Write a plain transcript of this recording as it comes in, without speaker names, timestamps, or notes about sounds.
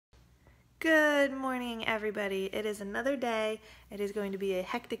Good morning, everybody. It is another day. It is going to be a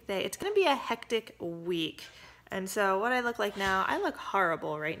hectic day. It's going to be a hectic week. And so what I look like now, I look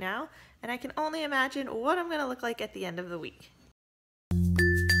horrible right now, and I can only imagine what I'm going to look like at the end of the week.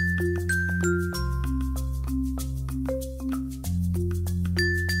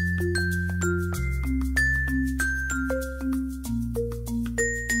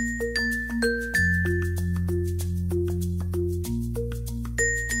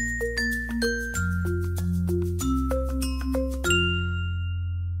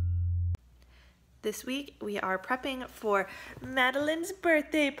 This week we are prepping for Madeline's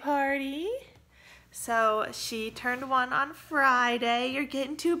birthday party. So she turned 1 on Friday. You're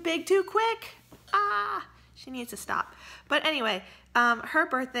getting too big too quick. She needs to stop. But anyway, her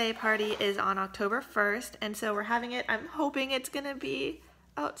birthday party is on October 1st, and so we're having it. I'm hoping it's gonna be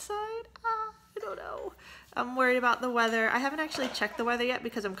outside. I don't know. I'm worried about the weather. I haven't actually checked the weather yet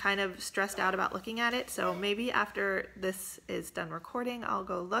because I'm kind of stressed out about looking at it. So maybe after this is done recording, I'll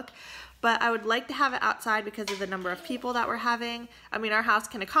go look. But I would like to have it outside because of the number of people that we're having. I mean, our house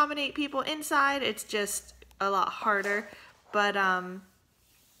can accommodate people inside. It's just a lot harder. But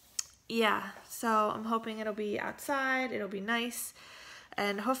yeah, so I'm hoping it'll be outside. It'll be nice.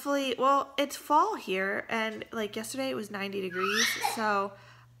 And hopefully, well, it's fall here. And like yesterday it was 90 degrees. So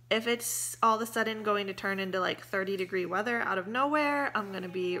if it's all of a sudden going to turn into like 30-degree weather out of nowhere, I'm gonna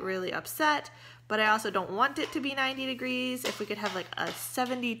be really upset. But I also don't want it to be 90 degrees. If we could have like a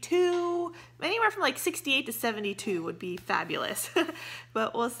 72, anywhere from like 68 to 72 would be fabulous.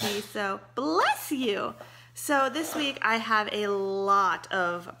 But we'll see, so bless you. So this week I have a lot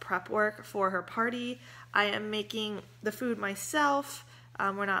of prep work for her party. I am making the food myself.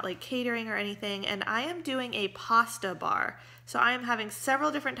 We're not like catering or anything, and I am doing a pasta bar. So I am having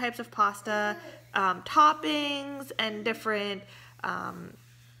several different types of pasta, toppings, and different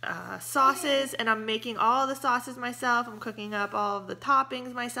sauces, and I'm making all the sauces myself. I'm cooking up all of the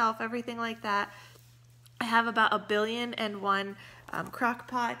toppings myself, everything like that. I have about 1,000,000,001 crock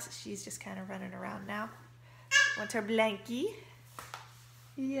pots. She's just kind of running around now. Want her blankie?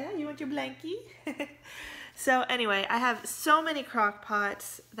 Yeah, you want your blankie? So anyway, I have so many crock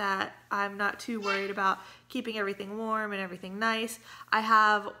pots that I'm not too worried about keeping everything warm and everything nice. I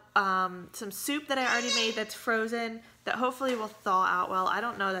have some soup that I already made that's frozen that hopefully will thaw out well. I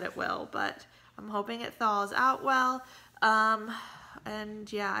don't know that it will, but I'm hoping it thaws out well.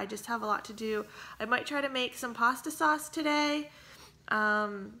 And yeah, I just have a lot to do. I might try to make some pasta sauce today. I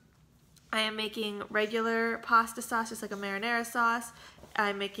am making regular pasta sauce, just like a marinara sauce.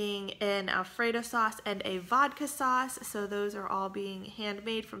 I'm making an Alfredo sauce and a vodka sauce, so those are all being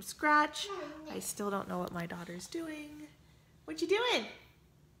handmade from scratch. I still don't know what my daughter's doing. What you doing?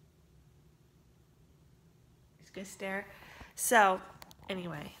 She's gonna stare. So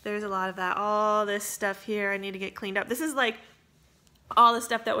anyway, there's a lot of that. All this stuff here I need to get cleaned up. This is like all the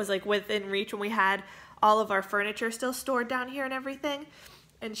stuff that was like within reach when we had all of our furniture still stored down here and everything.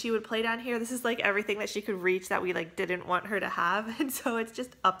 And she would play down here. This is like everything that she could reach that we like didn't want her to have. And so it's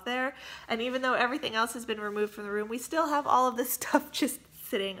just up there. And even though everything else has been removed from the room, we still have all of this stuff just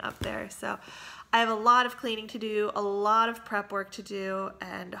sitting up there. So I have a lot of cleaning to do, a lot of prep work to do,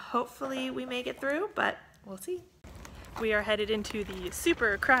 and hopefully we make it through, but we'll see. We are headed into the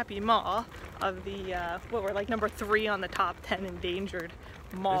super crappy mall of the, what we're like number 3 on the top 10 endangered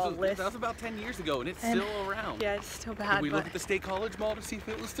mall list. That was about 10 years ago, and it's still around. Yeah, it's still bad. Did we look at the State College Mall to see if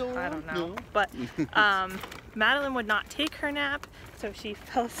it was still around? I don't know. No. But Madeline would not take her nap, so she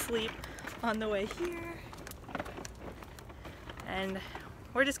fell asleep on the way here. And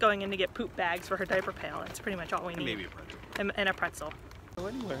we're just going in to get poop bags for her diaper pail. That's pretty much all we need. Maybe a pretzel. And a pretzel. Go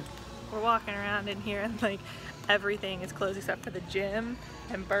anywhere. We're walking around in here and like everything is closed except for the gym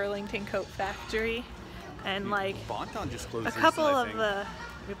and Burlington Coat Factory. And like Bonton just closed a couple recently, of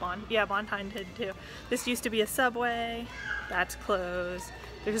the Bonton did too. This used to be a Subway, that's closed.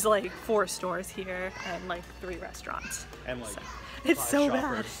 There's like 4 stores here and like 3 restaurants. And like so, it's so shoppers.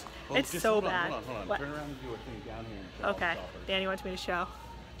 bad. Well, it's so bad. Hold on. What? Turn around and do a thing down here. Okay, Danie wants me to show.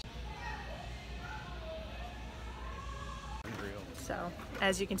 So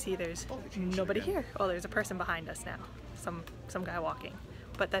as you can see, there's nobody here. Oh, there's a person behind us now. Some guy walking,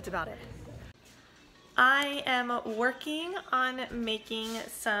 but that's about it. I am working on making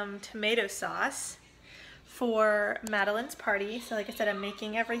some tomato sauce for Madeline's party. So like I said, I'm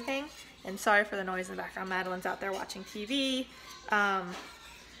making everything. And sorry for the noise in the background. Madeline's out there watching TV.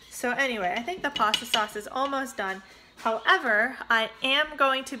 So anyway, I think the pasta sauce is almost done. However, I am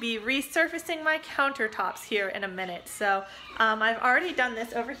going to be resurfacing my countertops here in a minute. So I've already done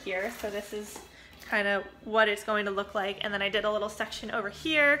this over here. So this is kind of what it's going to look like. And then I did a little section over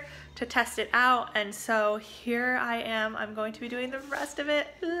here to test it out, and so here I am. I'm going to be doing the rest of it.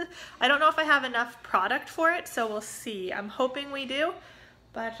 I don't know if I have enough product for it, so we'll see. I'm hoping we do,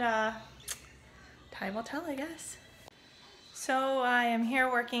 but time will tell, I guess. So I am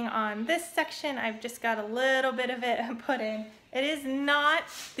here working on this section. I've just got a little bit of it put in. It is not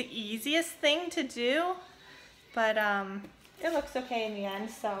the easiest thing to do, but it looks okay in the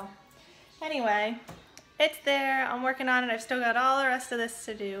end. So anyway, it's there. I'm working on it. I've still got all the rest of this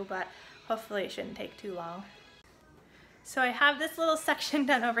to do, but hopefully it shouldn't take too long. So I have this little section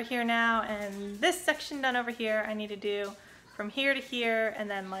done over here now, and this section done over here. I need to do from here to here, and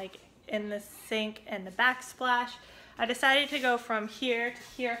then like in the sink and the backsplash. I decided to go from here to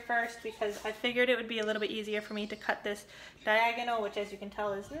here first because I figured it would be a little bit easier for me to cut this diagonal, which as you can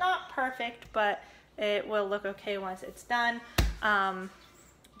tell is not perfect, but it will look okay once it's done.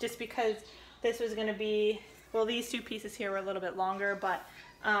 Just because this was going to be, well, these two pieces here were a little bit longer, but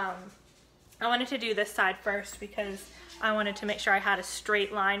I wanted to do this side first because I wanted to make sure I had a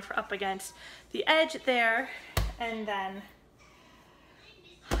straight line for up against the edge there, and then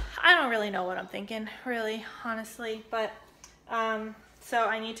I don't really know what I'm thinking, really, honestly, but so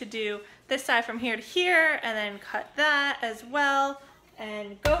I need to do this side from here to here and then cut that as well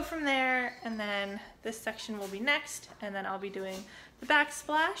and go from there, and then this section will be next, and then I'll be doing the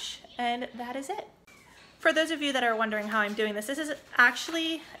backsplash, and that is it. For those of you that are wondering how I'm doing this, this is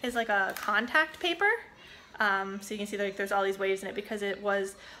actually like a contact paper. So you can see like there's all these waves in it because it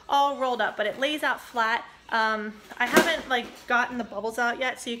was all rolled up, but it lays out flat. I haven't like gotten the bubbles out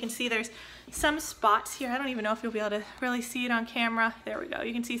yet, so you can see there's some spots here. I don't even know if you'll be able to really see it on camera. There we go.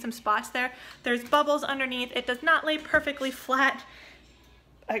 You can see some spots there. There's bubbles underneath. It does not lay perfectly flat,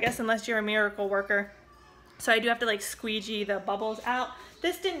 I guess, unless you're a miracle worker. So I do have to like squeegee the bubbles out.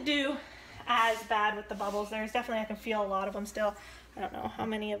 This didn't do as bad with the bubbles. There's definitely, I can feel a lot of them still. I don't know how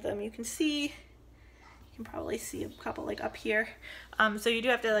many of them you can see. You can probably see a couple like up here. So you do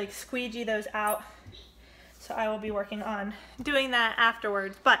have to like squeegee those out. So I will be working on doing that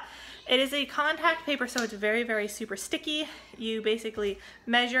afterwards, but it is a contact paper, so it's very, very super sticky. You basically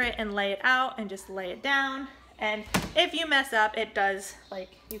measure it and lay it out and just lay it down. And if you mess up, it does, like,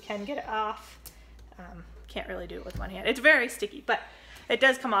 you can get it off. Can't really do it with one hand. It's very sticky, but it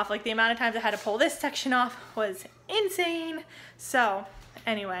does come off. Like the amount of times I had to pull this section off was insane. So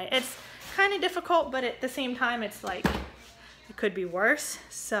anyway, it's kind of difficult, but at the same time, it's like, it could be worse.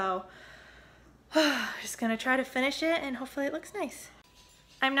 So just gonna try to finish it and hopefully it looks nice.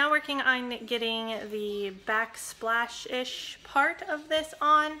 I'm now working on getting the backsplash-ish part of this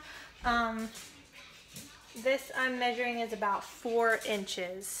on. This I'm measuring is about 4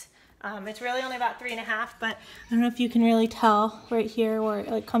 inches. It's really only about 3.5, but I don't know if you can really tell right here where it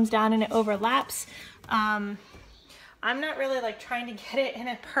like comes down and it overlaps. I'm not really like trying to get it in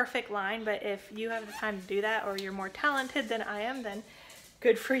a perfect line, but if you have the time to do that or you're more talented than I am, then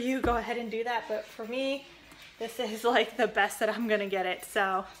good for you, go ahead and do that. But for me, this is like the best that I'm gonna get it.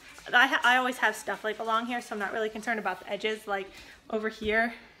 So I always have stuff like along here, so I'm not really concerned about the edges. Like over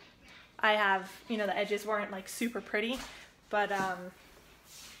here, I have, you know, the edges weren't like super pretty, but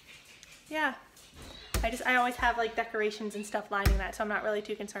yeah, I always have like decorations and stuff lining that, so I'm not really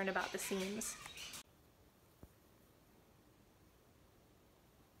too concerned about the seams.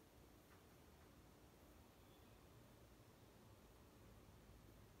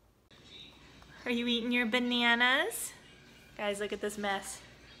 Are you eating your bananas? Guys, look at this mess.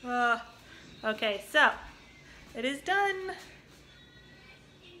 Okay, so it is done.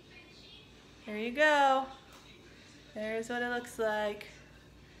 There you go. There's what it looks like.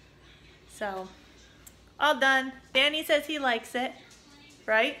 So, all done. Danie says he likes it,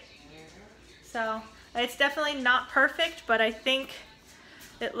 right? So, it's definitely not perfect, but I think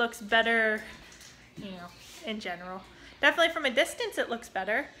it looks better, you know, in general. Definitely from a distance it looks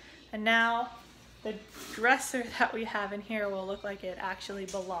better. And now the dresser that we have in here will look like it actually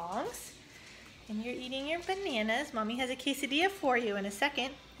belongs. And you're eating your bananas. Mommy has a quesadilla for you in a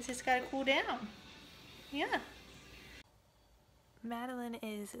second. It's just gotta cool down. Yeah. Madeline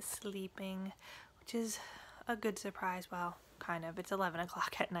is sleeping, which is a good surprise. Well, kind of. It's 11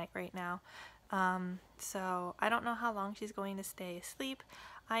 o'clock at night right now. So I don't know how long she's going to stay asleep.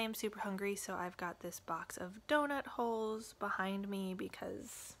 I am super hungry, so I've got this box of donut holes behind me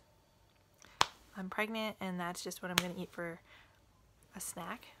because I'm pregnant and that's just what I'm gonna eat for a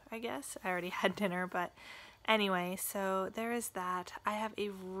snack, I guess. I already had dinner, but anyway, so there is that. I have a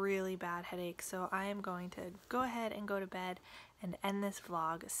really bad headache, so I am going to go ahead and go to bed and end this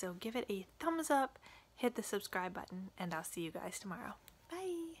vlog. So give it a thumbs up, hit the subscribe button, and I'll see you guys tomorrow.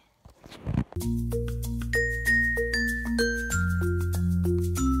 Bye!